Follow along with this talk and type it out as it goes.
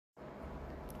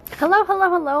Hello, hello,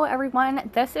 hello,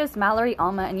 everyone. This is Mallory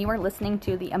Alma, and you are listening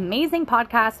to the amazing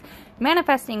podcast,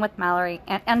 Manifesting with Mallory.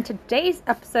 And on today's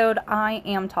episode, I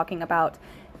am talking about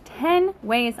 10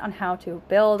 ways on how to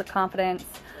build confidence.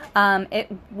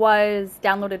 It was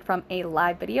downloaded from a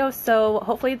live video, so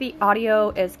hopefully the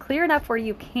audio is clear enough where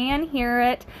you can hear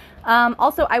it.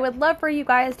 Also, I would love for you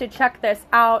guys to check this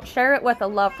out, share it with a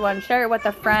loved one, share it with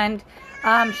a friend.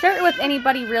 Share it with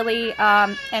anybody really,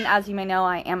 and as you may know,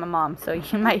 I am a mom, so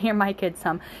you might hear my kids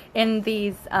some in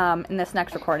this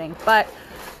next recording. But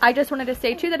I just wanted to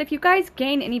say too that if you guys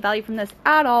gain any value from this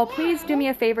at all, please do me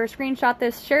a favor, screenshot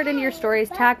this, share it into your stories,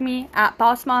 tag me at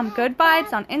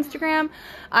BossMomGoodVibes on Instagram.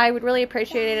 I would really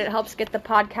appreciate it. It helps get the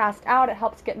podcast out. It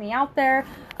helps get me out there.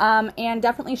 And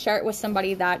definitely share it with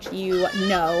somebody that you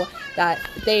know that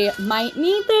they might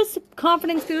need this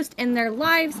confidence boost in their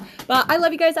lives. But I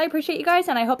love you guys. I appreciate you guys,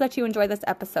 and I hope that you enjoy this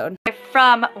episode.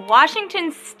 From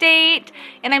Washington State,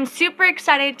 and I'm super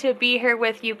excited to be here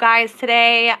with you guys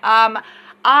today.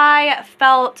 I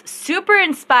felt super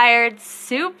inspired,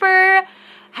 super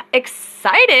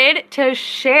excited to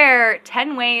share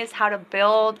 10 ways how to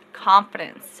build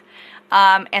confidence.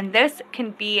 And this can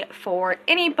be for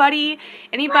anybody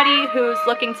who's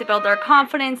looking to build their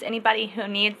confidence, anybody who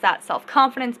needs that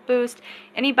self-confidence boost,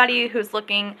 anybody who's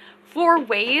looking for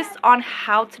ways on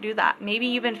how to do that. Maybe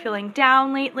you've been feeling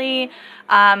down lately.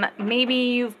 Maybe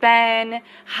you've been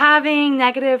having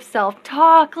negative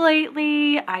self-talk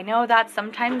lately. I know that's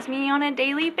sometimes me on a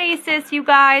daily basis, you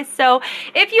guys. So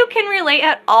if you can relate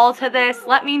at all to this,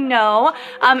 let me know.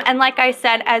 And like I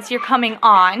said, as you're coming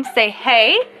on, say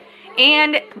hey.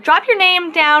 And drop your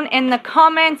name down in the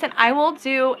comments, and I will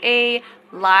do a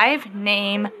live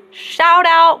name shout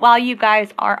out while you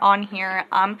guys are on here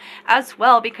as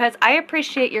well, because I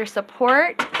appreciate your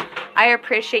support. I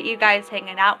appreciate you guys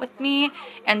hanging out with me,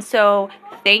 and so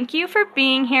thank you for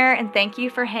being here and thank you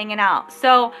for hanging out.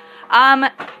 So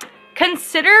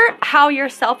consider how your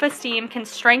self-esteem can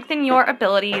strengthen your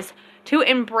abilities to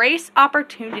embrace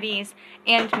opportunities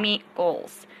and meet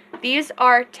goals. These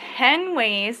are 10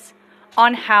 ways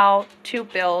on how to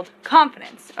build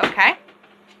confidence, okay?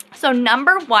 So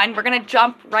number one, we're going to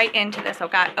jump right into this,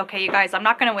 okay, you guys, I'm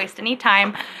not going to waste any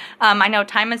time. I know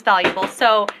time is valuable.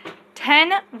 So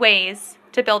 10 ways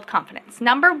to build confidence.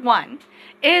 Number one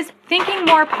is thinking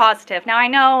more positive. Now, I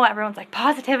know everyone's like,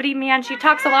 positivity, man, she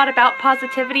talks a lot about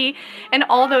positivity and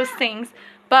all those things,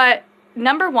 but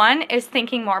number one is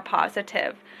thinking more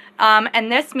positive.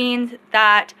 And this means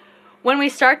that when we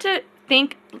start to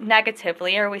think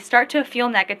negatively or we start to feel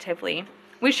negatively,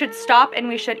 we should stop and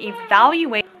we should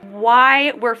evaluate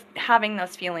why we're having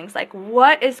those feelings. Like,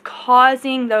 what is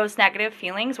causing those negative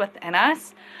feelings within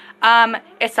us?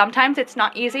 Sometimes it's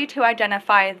not easy to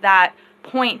identify that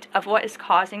point of what is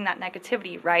causing that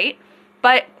negativity, right?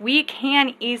 But we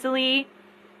can easily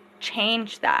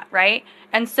change that, right?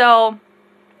 And so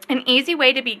an easy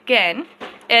way to begin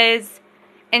is,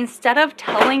 instead of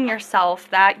telling yourself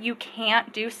that you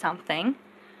can't do something,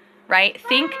 right,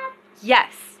 think,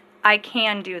 yes, I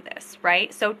can do this,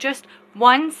 right? So just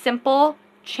one simple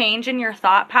change in your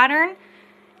thought pattern,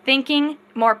 thinking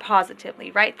more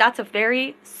positively, right? That's a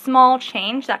very small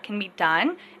change that can be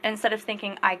done instead of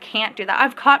thinking, I can't do that.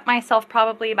 I've caught myself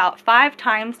probably about 5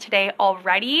 times today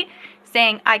already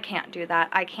saying, I can't do that,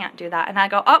 I can't do that. And I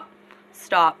go, oh,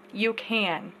 stop, you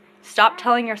can. Stop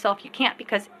telling yourself you can't,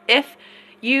 because if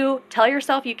you tell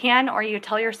yourself you can or you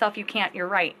tell yourself you can't, you're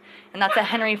right. And that's a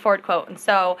Henry Ford quote. And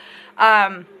so,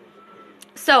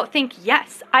 so think,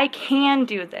 yes, I can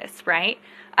do this, right?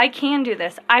 I can do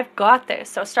this. I've got this.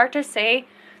 So start to say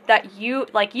that you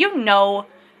know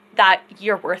that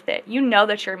you're worth it. You know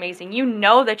that you're amazing. You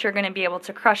know that you're going to be able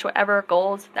to crush whatever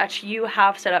goals that you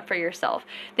have set up for yourself.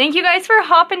 Thank you guys for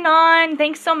hopping on.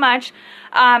 Thanks so much.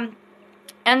 And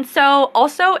so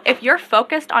also, if you're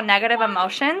focused on negative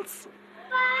emotions,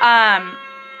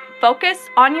 focus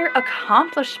on your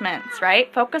accomplishments,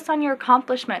 right? Focus on your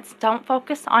accomplishments. Don't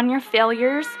focus on your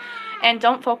failures, and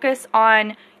don't focus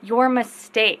on your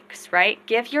mistakes, right?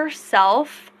 Give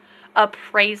yourself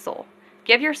appraisal.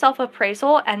 Give yourself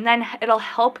appraisal, and then it'll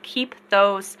help keep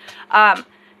those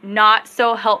not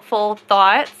so helpful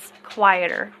thoughts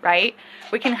quieter, right?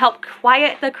 We can help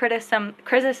quiet the criticism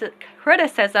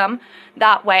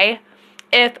that way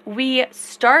if we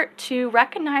start to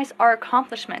recognize our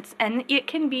accomplishments. And it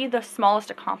can be the smallest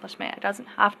accomplishment. It doesn't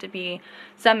have to be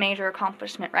some major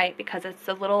accomplishment, right? Because it's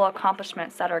the little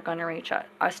accomplishments that are going to reach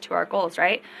us to our goals,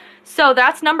 right? So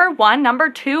that's number one. Number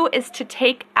two is to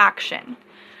take action.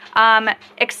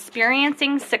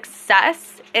 Experiencing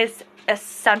success is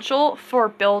essential for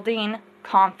building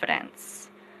confidence.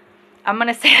 I'm going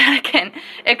to say that again.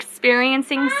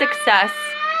 Experiencing success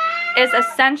is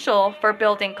essential for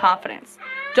building confidence.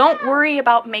 Don't worry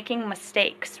about making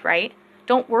mistakes, right?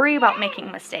 Don't worry about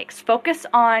making mistakes. Focus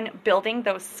on building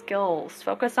those skills.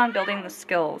 Focus on building the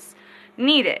skills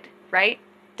needed, right?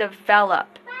 Develop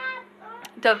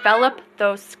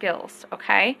those skills,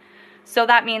 okay? So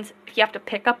that means if you have to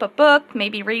pick up a book,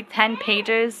 maybe read 10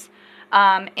 pages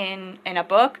in a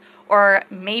book, or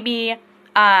maybe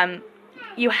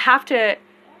you have to,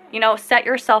 set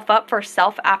yourself up for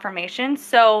self-affirmation.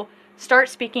 So start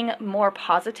speaking more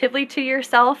positively to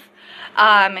yourself.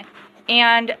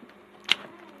 And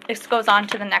this goes on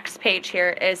to the next page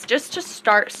here, is just to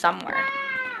start somewhere,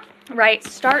 right?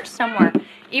 Start somewhere.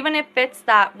 Even if it's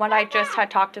that what I just had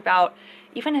talked about,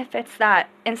 even if it's that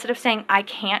instead of saying I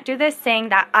can't do this, saying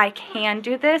that I can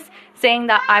do this, saying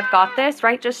that I've got this,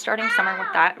 right? Just starting somewhere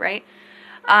with that, right?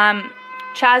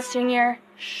 Chaz Jr.,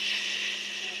 shh.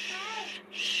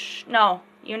 No,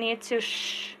 you need to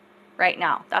shh right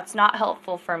now. That's not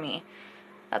helpful for me.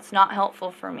 That's not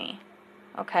helpful for me.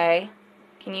 Okay?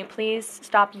 Can you please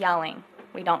stop yelling?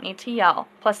 We don't need to yell.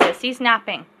 Plus, Sissy's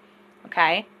napping.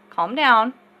 Okay? Calm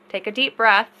down. Take a deep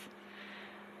breath.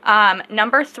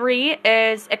 Number 3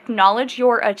 is acknowledge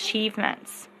your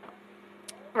achievements.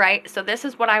 Right? So this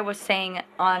is what I was saying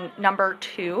on number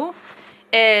 2,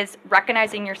 is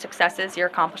recognizing your successes, your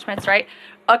accomplishments, right?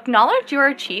 Acknowledge your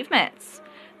achievements.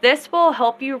 This will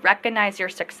help you recognize your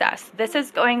success. This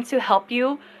is going to help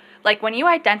you, like when you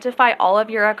identify all of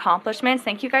your accomplishments.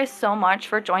 Thank you guys so much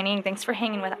for joining. Thanks for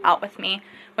hanging out with me.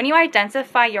 When you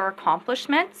identify your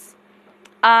accomplishments,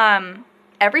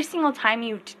 every single time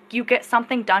you get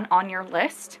something done on your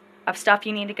list of stuff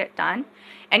you need to get done,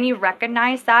 and you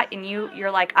recognize that, and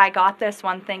you're like, I got this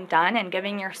one thing done, and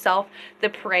giving yourself the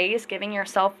praise, giving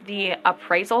yourself the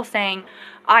appraisal, saying,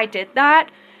 I did that,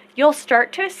 you'll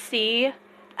start to see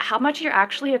how much you're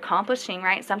actually accomplishing,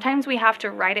 right? Sometimes we have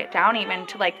to write it down even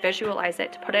to like visualize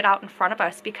it, to put it out in front of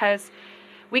us, because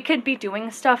we could be doing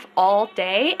stuff all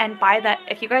day, and by that,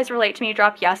 if you guys relate to me,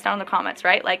 drop yes down in the comments,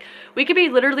 right? Like, we could be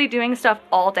literally doing stuff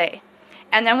all day,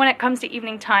 and then when it comes to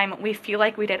evening time, we feel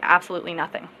like we did absolutely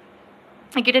nothing.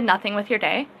 Like, you did nothing with your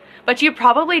day, but you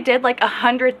probably did like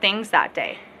 100 things that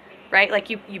day, right? Like,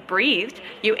 you breathed,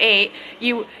 you ate,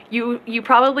 you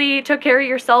probably took care of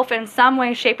yourself in some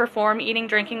way, shape, or form, eating,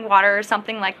 drinking water, or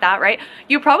something like that, right?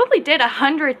 You probably did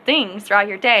 100 things throughout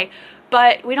your day,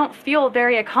 but we don't feel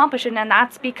very accomplished, and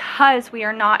that's because we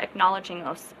are not acknowledging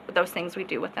those things we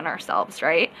do within ourselves,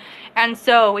 right? And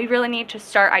so we really need to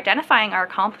start identifying our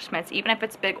accomplishments, even if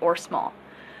it's big or small.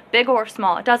 Big or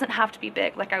small. It doesn't have to be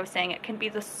big. Like I was saying, it can be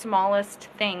the smallest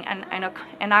thing, and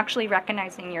actually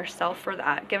recognizing yourself for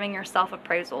that, giving yourself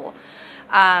appraisal.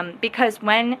 Because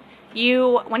when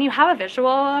you have a visual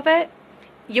of it,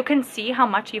 you can see how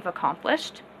much you've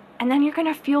accomplished, and then you're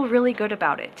going to feel really good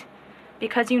about it,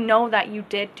 because you know that you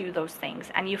did do those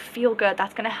things, and you feel good.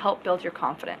 That's going to help build your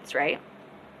confidence, right?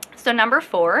 So number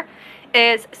 4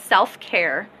 is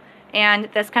self-care, and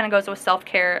this kind of goes with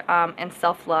self-care and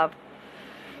self-love.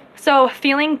 So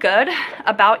feeling good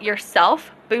about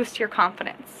yourself boosts your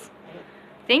confidence.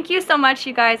 Thank you so much,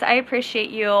 you guys. I appreciate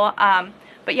you.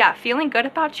 But yeah, feeling good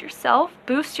about yourself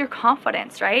boosts your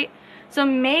confidence, right? So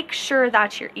make sure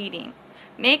that you're eating.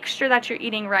 Make sure that you're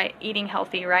eating right, eating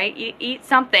healthy, right? Eat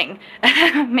something.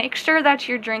 Make sure that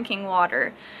you're drinking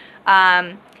water.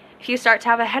 If you start to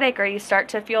have a headache, or you start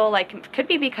to feel like, it could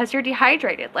be because you're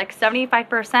dehydrated. Like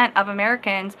 75% of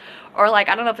Americans, or like,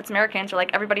 I don't know if it's Americans or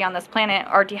like everybody on this planet,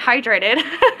 are dehydrated.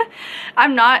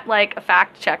 I'm not like a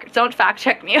fact checker. Don't fact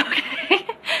check me, okay?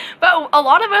 But a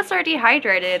lot of us are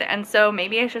dehydrated, and so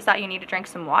maybe it's just that you need to drink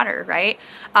some water, right?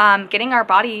 Getting our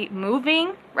body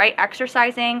moving, right?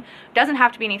 Exercising. Doesn't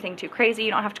have to be anything too crazy.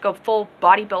 You don't have to go full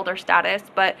bodybuilder status,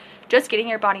 but just getting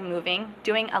your body moving,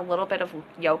 doing a little bit of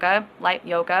yoga, light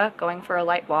yoga, going for a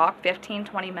light walk,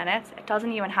 15-20 minutes. It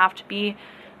doesn't even have to be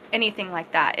anything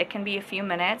like that. It can be a few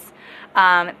minutes.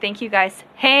 Thank you guys.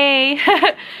 Hey!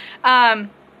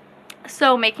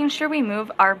 So making sure we move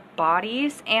our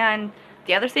bodies. And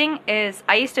the other thing is,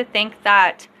 I used to think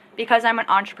that because I'm an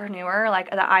entrepreneur, like,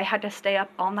 that I had to stay up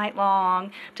all night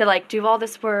long to like do all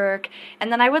this work,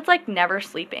 and then I was like never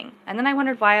sleeping, and then I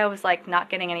wondered why I was like not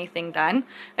getting anything done.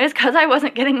 It's because I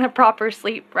wasn't getting the proper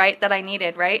sleep, right, that I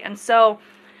needed, right? And so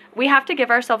we have to give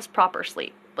ourselves proper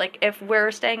sleep. Like, if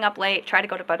we're staying up late, try to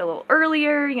go to bed a little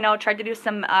earlier, try to do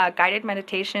some guided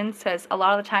meditations, because a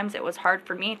lot of the times it was hard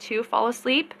for me to fall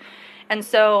asleep. And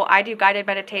so I do guided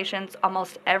meditations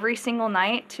almost every single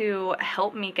night to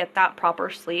help me get that proper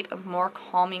sleep, a more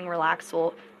calming,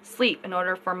 relaxful sleep in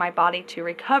order for my body to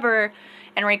recover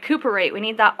and recuperate. We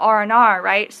need that R&R,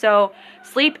 right? So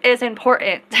sleep is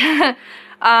important.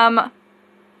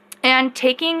 And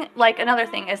taking, like, another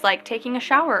thing is like taking a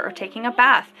shower or taking a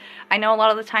bath. I know a lot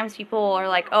of the times people are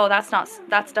like, oh, that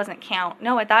doesn't count.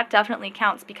 No, that definitely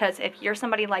counts, because if you're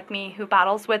somebody like me who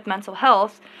battles with mental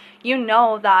health, you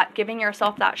know that giving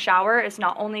yourself that shower is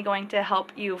not only going to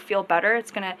help you feel better, it's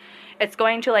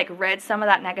going to like rid some of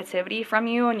that negativity from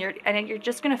you, and you're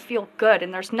just going to feel good.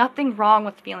 And there's nothing wrong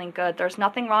with feeling good. There's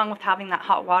nothing wrong with having that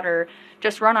hot water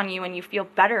just run on you and you feel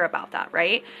better about that,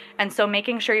 right? And so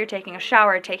making sure you're taking a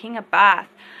shower, taking a bath.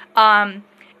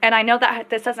 And I know that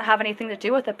this doesn't have anything to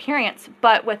do with appearance,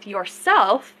 but with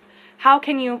yourself, how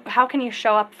can you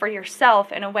show up for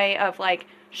yourself in a way of like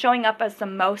showing up as the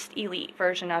most elite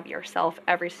version of yourself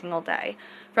every single day?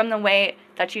 From the way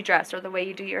that you dress or the way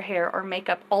you do your hair or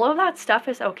makeup, all of that stuff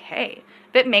is okay.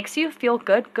 If it makes you feel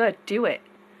good, do it.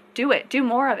 Do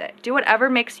more of it. Do whatever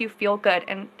makes you feel good.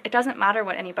 And it doesn't matter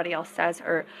what anybody else says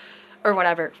or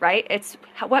whatever, right? It's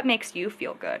what makes you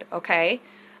feel good, okay?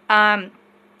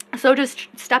 So just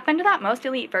step into that most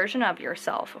elite version of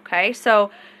yourself, okay?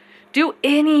 So do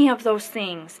any of those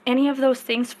things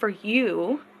for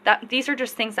you. These are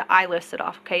just things that I listed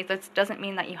off, okay? This doesn't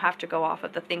mean that you have to go off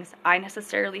of the things I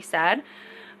necessarily said,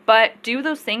 but do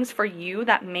those things for you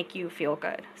that make you feel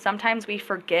good. Sometimes we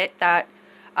forget that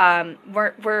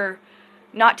we're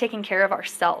not taking care of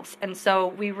ourselves, and so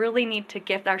we really need to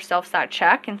give ourselves that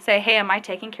check and say, hey, am I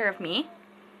taking care of me?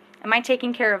 Am I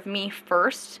taking care of me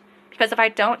first? Because if I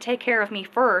don't take care of me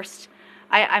first,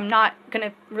 I'm not going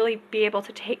to really be able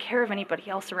to take care of anybody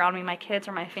else around me, my kids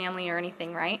or my family or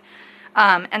anything, right?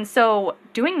 And so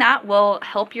doing that will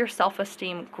help your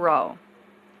self-esteem grow.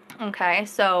 Okay,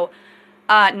 so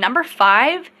number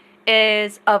 5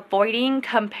 is avoiding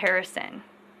comparison.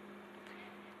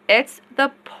 It's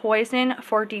the poison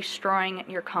for destroying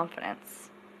your confidence,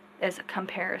 is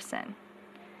comparison.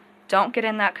 Don't get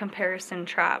in that comparison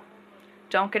trap.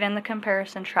 Don't get in the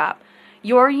comparison trap.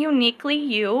 You're uniquely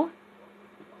you.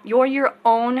 You're your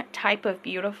own type of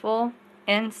beautiful,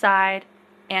 inside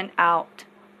and out.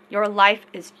 Your life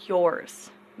is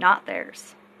yours, not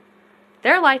theirs.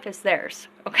 Their life is theirs,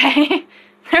 okay?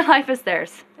 Their life is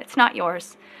theirs. It's not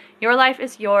yours. Your life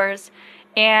is yours.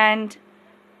 And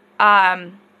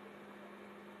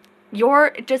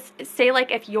just say,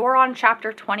 like, if you're on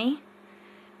chapter 20,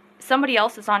 somebody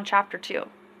else is on chapter 2.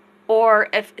 Or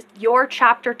if your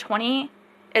chapter 20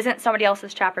 isn't somebody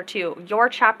else's chapter 2, your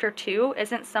chapter 2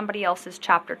 isn't somebody else's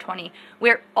chapter 20.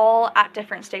 We're all at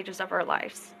different stages of our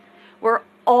lives. We're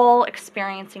all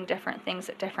experiencing different things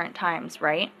at different times,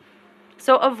 right?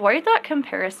 So avoid that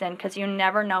comparison, because you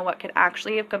never know what could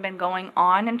actually have been going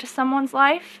on into someone's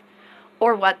life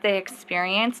or what they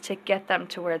experienced to get them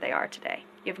to where they are today.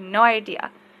 You have no idea.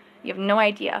 You have no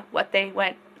idea what they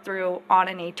went through on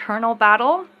an eternal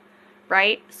battle,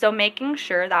 right? So making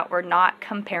sure that we're not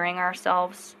comparing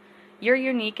ourselves. You're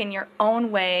unique in your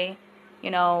own way,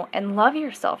 and love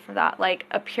yourself for that. Like,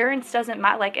 appearance doesn't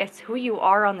matter. Like, it's who you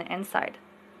are on the inside.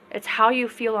 It's how you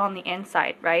feel on the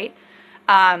inside, right?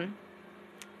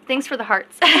 Thanks for the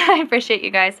hearts. I appreciate you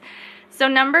guys. So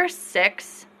number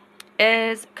 6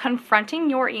 is confronting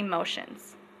your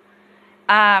emotions.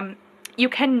 You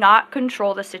cannot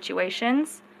control the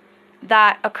situations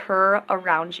that occur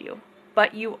around you,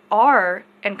 but you are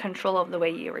in control of the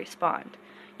way you respond.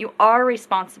 You are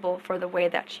responsible for the way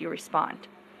that you respond.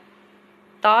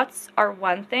 Thoughts are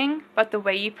one thing, but the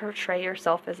way you portray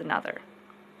yourself is another.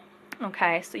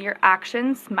 Okay, so your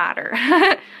actions matter.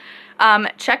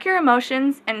 Check your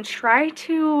emotions and try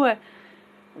to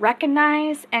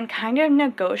recognize and kind of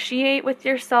negotiate with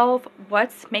yourself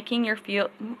what's making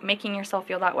yourself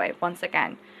feel that way, once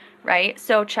again, right?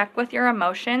 So check with your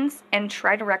emotions and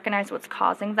try to recognize what's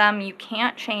causing them. You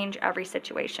can't change every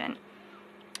situation,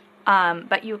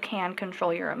 but you can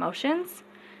control your emotions,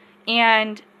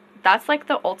 and that's like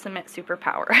the ultimate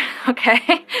superpower,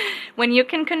 okay? When you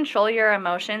can control your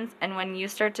emotions and when you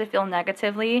start to feel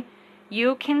negatively,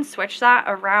 you can switch that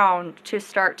around to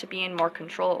start to be in more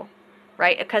control,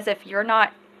 right? Because if you're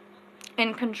not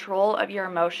in control of your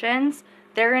emotions,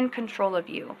 they're in control of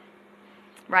you,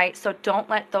 right? So don't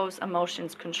let those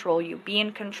emotions control you. Be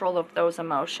in control of those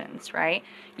emotions, right?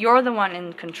 You're the one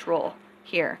in control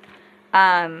here.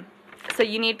 So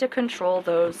you need to control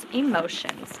those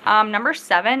emotions. Number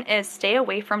 7 is stay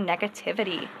away from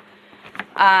negativity.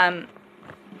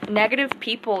 Negative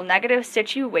people, negative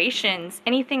situations,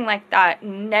 anything like that.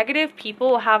 Negative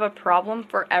people have a problem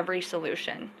for every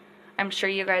solution. I'm sure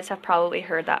you guys have probably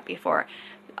heard that before.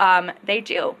 They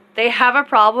do. They have a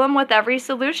problem with every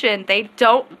solution. They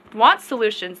don't want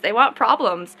solutions. They want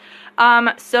problems.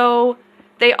 So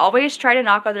they always try to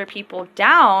knock other people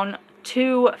down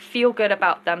to feel good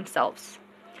about themselves.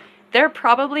 They're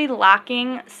probably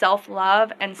lacking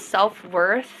self-love and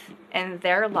self-worth in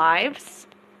their lives,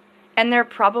 and they're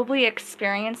probably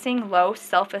experiencing low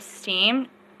self-esteem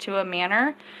to a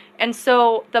manner. And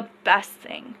so the best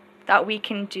thing that we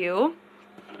can do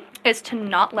is to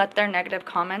not let their negative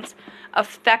comments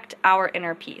affect our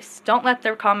inner peace. Don't let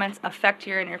their comments affect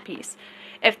your inner peace.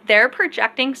 If they're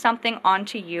projecting something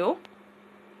onto you,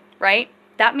 right,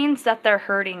 that means that they're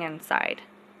hurting inside.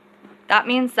 That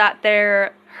means that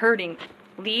they're hurting.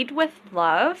 Lead with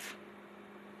love,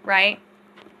 right?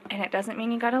 And it doesn't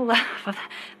mean you gotta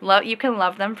love. You can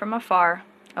love them from afar,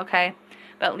 okay?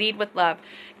 But lead with love.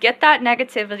 Get that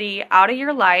negativity out of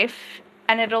your life,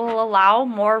 and it'll allow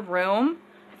more room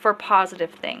for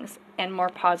positive things and more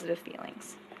positive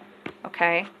feelings,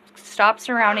 okay? Stop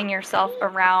surrounding yourself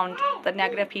around the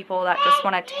negative people that just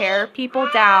want to tear people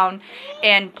down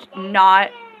and not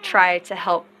try to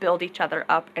help build each other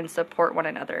up and support one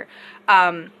another.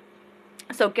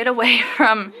 So get away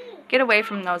from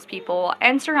those people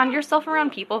and surround yourself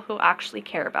around people who actually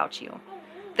care about you.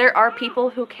 There are people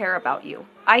who care about you.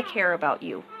 I care about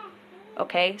you.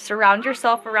 Okay? Surround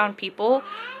yourself around people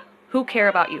who care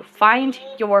about you. Find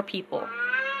your people.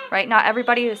 Right? Not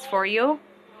everybody is for you.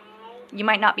 You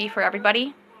might not be for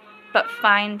everybody, but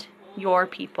find your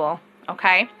people.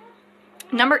 Okay?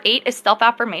 Number 8 is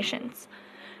self-affirmations.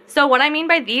 So what I mean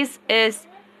by these is,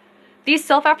 these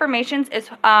self-affirmations is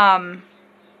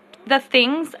the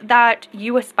things that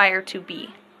you aspire to be.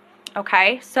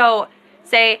 Okay? So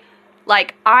say,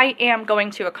 like, I am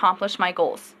going to accomplish my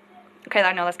goals. Okay,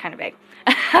 I know that's kind of vague.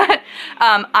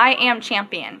 I am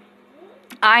champion.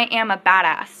 I am a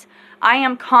badass. I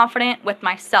am confident with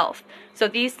myself. So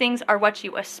these things are what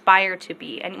you aspire to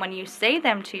be. And when you say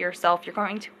them to yourself, you're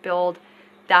going to build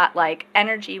that, like,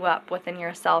 energy up within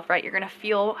yourself, right? You're going to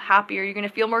feel happier. You're going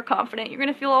to feel more confident. You're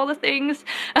going to feel all the things.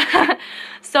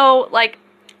 So, like,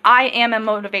 I am a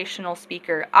motivational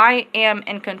speaker. I am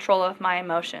in control of my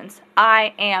emotions.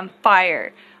 I am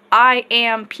fire. I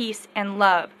am peace and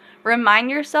love.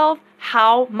 Remind yourself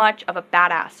how much of a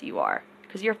badass you are,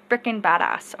 because you're freaking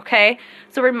badass, okay?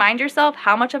 So remind yourself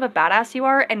how much of a badass you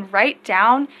are and write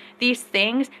down these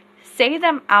things. Say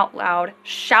them out loud.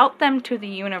 Shout them to the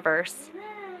universe.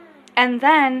 And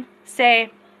then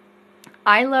say,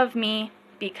 I love me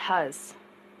because.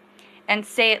 And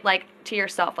say it, like, to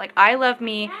yourself, like, I love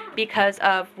me because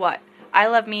of what? I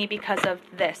love me because of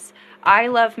this. I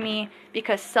love me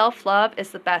because self-love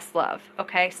is the best love,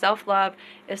 okay? Self-love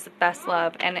is the best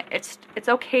love, and it's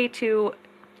okay to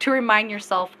remind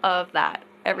yourself of that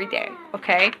every day,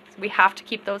 okay? We have to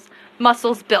keep those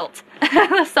muscles built,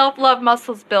 the self-love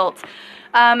muscles built.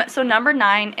 So number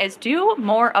 9 is do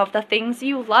more of the things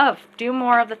you love. Do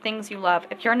more of the things you love.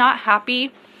 If you're not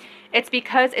happy, it's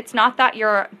because it's not that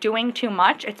you're doing too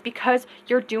much. It's because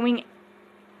you're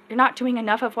not doing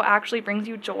enough of what actually brings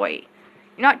you joy.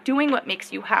 You're not doing what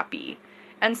makes you happy.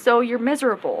 And so you're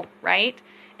miserable, right?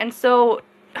 And so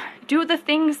do the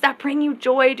things that bring you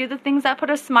joy. Do the things that put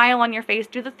a smile on your face.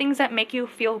 Do the things that make you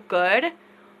feel good.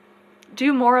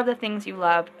 Do more of the things you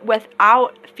love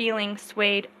without feeling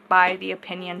swayed by the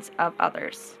opinions of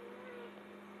others.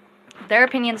 Their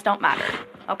opinions don't matter,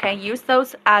 okay? Use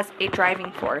those as a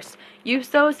driving force. Use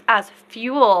those as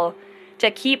fuel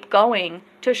to keep going,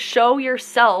 to show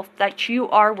yourself that you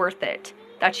are worth it,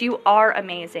 that you are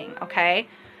amazing, okay?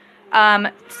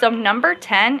 So number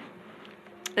 10,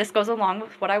 this goes along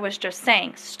with what I was just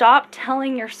saying. Stop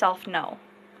telling yourself no.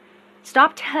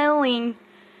 Stop telling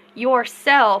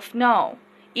yourself no.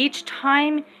 Each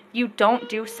time you don't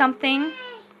do something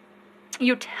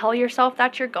you tell yourself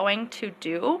that you're going to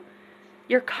do,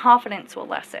 your confidence will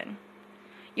lessen.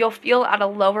 You'll feel at a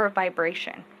lower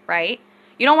vibration, right?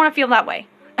 You don't want to feel that way.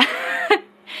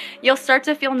 You'll start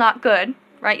to feel not good,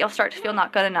 right? You'll start to feel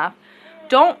not good enough.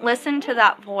 Don't listen to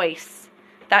that voice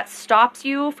that stops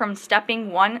you from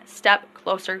stepping one step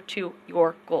closer to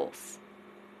your goals,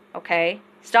 okay?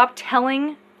 Stop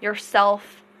telling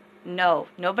yourself no.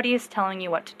 Nobody is telling you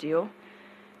what to do.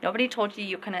 Nobody told you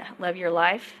you couldn't live your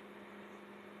life.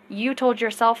 You told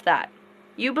yourself that.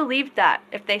 You believed that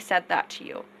if they said that to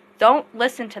you. Don't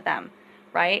listen to them,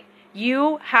 right?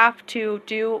 You have to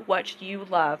do what you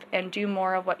love and do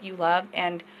more of what you love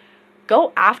and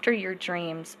go after your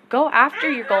dreams. Go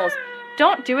after your goals.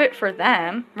 Don't do it for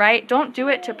them, right? Don't do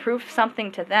it to prove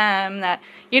something to them that,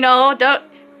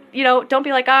 don't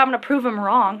be like, oh, I'm going to prove them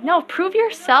wrong. No, prove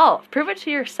yourself. Prove it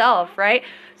to yourself, right?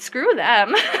 Screw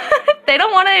them. They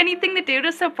don't want anything to do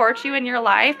to support you in your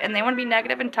life, and they want to be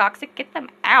negative and toxic. Get them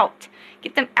out.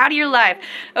 Get them out of your life,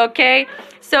 okay?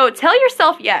 So tell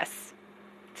yourself yes.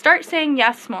 Start saying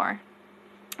yes more,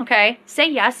 okay? Say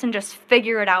yes and just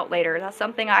figure it out later. That's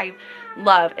something I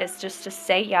love, is just to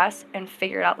say yes and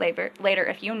figure it out later.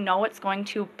 If you know it's going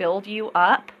to build you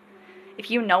up, if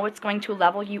you know it's going to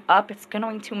level you up, it's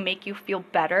going to make you feel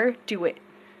better, do it.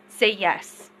 Say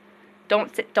yes.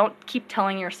 Don't keep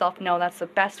telling yourself no. That's the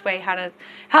best way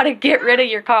how to get rid of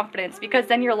your confidence, because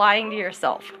then you're lying to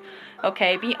yourself.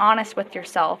 Okay? Be honest with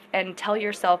yourself and tell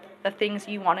yourself the things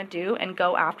you want to do and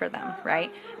go after them, right?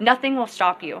 Nothing will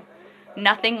stop you.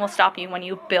 Nothing will stop you when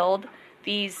you build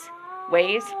these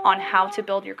ways on how to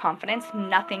build your confidence.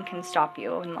 Nothing can stop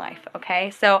you in life,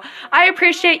 okay? So I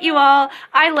appreciate you all.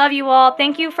 I love you all.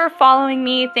 Thank you for following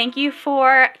me. Thank you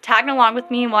for tagging along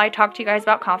with me while I talk to you guys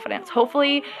about confidence.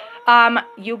 Hopefully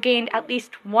you gained at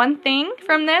least one thing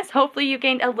from this. Hopefully you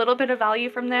gained a little bit of value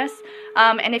from this.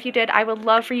 And if you did, I would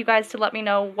love for you guys to let me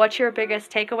know what your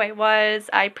biggest takeaway was.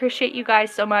 I appreciate you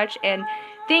guys so much, and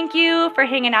thank you for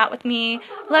hanging out with me.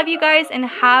 Love you guys, and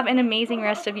have an amazing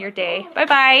rest of your day.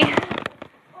 Bye-bye.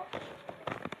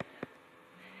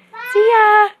 See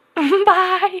ya.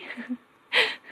 Bye.